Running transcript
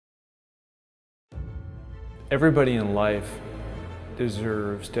Everybody in life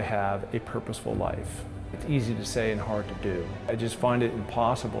deserves to have a purposeful life. It's easy to say and hard to do. I just find it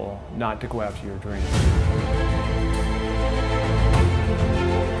impossible not to go after your dreams.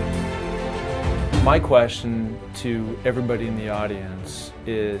 My question to everybody in the audience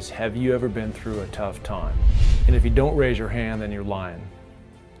is, have you ever been through a tough time? And if you don't raise your hand, then you're lying.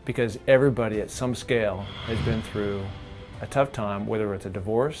 Because everybody at some scale has been through a tough time, whether it's a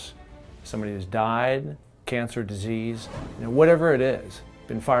divorce, somebody who's died, cancer, disease, whatever it is,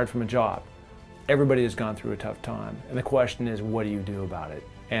 been fired from a job. Everybody has gone through a tough time. And the question is, what do you do about it?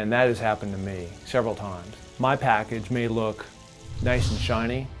 And that has happened to me several times. My package may look nice and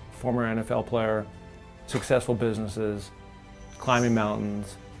shiny, former NFL player, successful businesses, climbing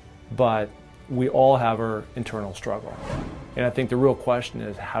mountains, but we all have our internal struggle. And I think the real question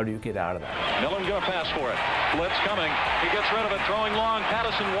is, how do you get out of that? Millen going to pass for it. Blitz coming. He gets rid of it, throwing long.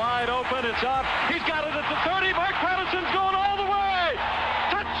 Pattison wide open. It's up. He's got it at the 30. Mark Pattison's going all the way.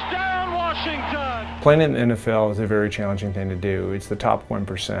 Touchdown, Washington. Playing in the NFL is a very challenging thing to do. It's the top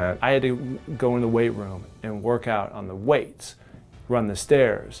 1%. I had to go in the weight room and work out on the weights, run the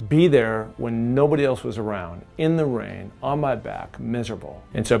stairs, be there when nobody else was around, in the rain, on my back, miserable.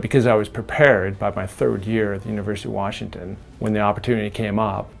 And so because I was prepared by my third year at the University of Washington, when the opportunity came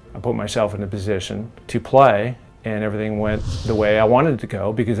up, I put myself in a position to play, and everything went the way I wanted it to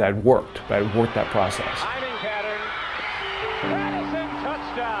go because I'd worked that process. Timing pattern. Pattison,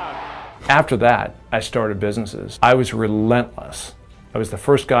 touchdown. After that, I started businesses. I was relentless. I was the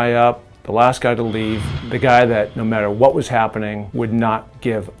first guy up, the last guy to leave, the guy that no matter what was happening would not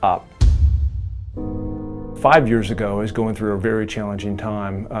give up. 5 years ago, I was going through a very challenging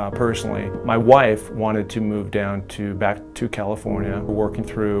time personally. My wife wanted to move back to California. We're working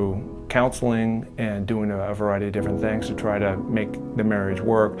through counseling and doing a variety of different things to try to make the marriage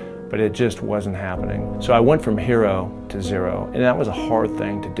work, but it just wasn't happening. So I went from hero to zero, and that was a hard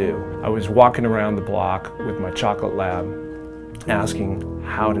thing to do. I was walking around the block with my chocolate lab, asking,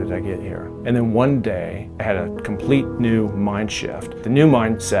 how did I get here? And then one day, I had a complete new mind shift. The new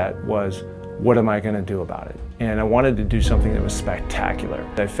mindset was, what am I going to do about it? And I wanted to do something that was spectacular.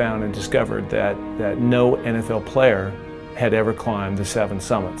 I found and discovered that no NFL player had ever climbed the 7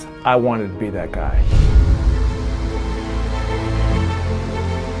 summits. I wanted to be that guy.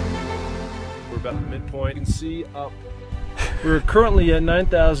 We're about the midpoint. You can see up. We're currently at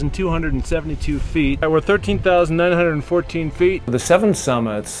 9,272 feet. We're 13,914 feet. The 7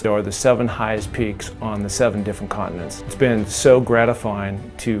 summits are the 7 highest peaks on the 7 different continents. It's been so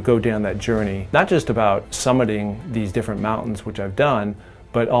gratifying to go down that journey, not just about summiting these different mountains, which I've done,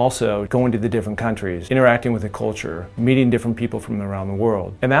 but also going to the different countries, interacting with the culture, meeting different people from around the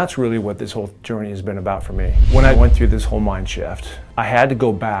world. And that's really what this whole journey has been about for me. When I went through this whole mind shift, I had to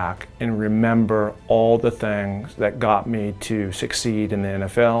go back and remember all the things that got me to succeed in the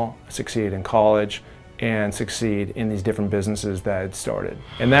NFL, succeed in college, and succeed in these different businesses that I had started.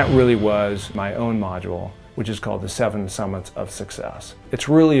 And that really was my own module, which is called the 7 Summits of Success. It's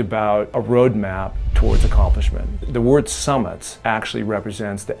really about a roadmap towards accomplishment. The word summits actually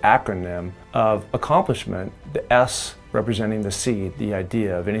represents the acronym of accomplishment, the S representing the seed, the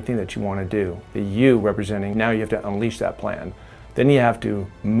idea of anything that you want to do, the U representing now you have to unleash that plan. Then you have to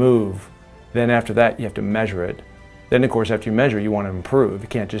move. Then after that, you have to measure it. Then of course, after you measure, you want to improve. You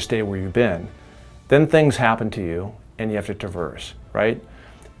can't just stay where you've been. Then things happen to you and you have to traverse, right?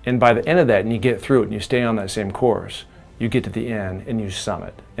 And by the end of that, and you get through it and you stay on that same course, you get to the end and you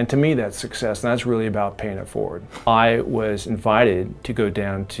summit. And to me, that's success, and that's really about paying it forward. I was invited to go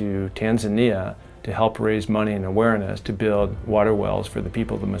down to Tanzania to help raise money and awareness to build water wells for the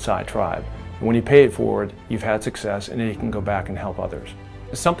people of the Maasai tribe. And when you pay it forward, you've had success, and then you can go back and help others.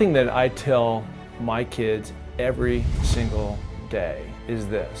 Something that I tell my kids every single day is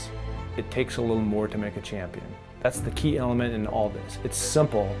this: it takes a little more to make a champion. That's the key element in all this. It's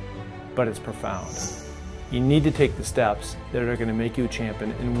simple, but it's profound. You need to take the steps that are going to make you a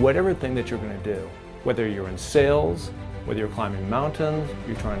champion in whatever thing that you're going to do. Whether you're in sales, whether you're climbing mountains,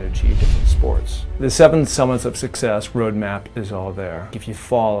 you're trying to achieve different sports. The 7 Summits of Success roadmap is all there. If you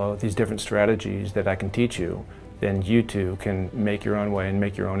follow these different strategies that I can teach you, then you too can make your own way and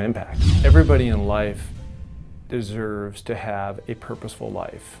make your own impact. Everybody in life deserves to have a purposeful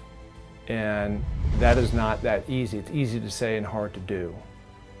life. And that is not that easy. It's easy to say and hard to do.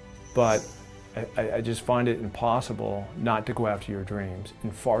 But I just find it impossible not to go after your dreams,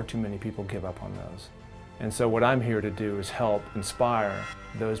 and far too many people give up on those. And so what I'm here to do is help inspire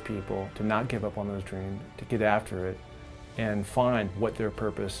those people to not give up on those dreams, to get after it, and find what their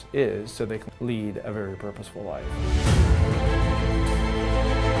purpose is so they can lead a very purposeful life.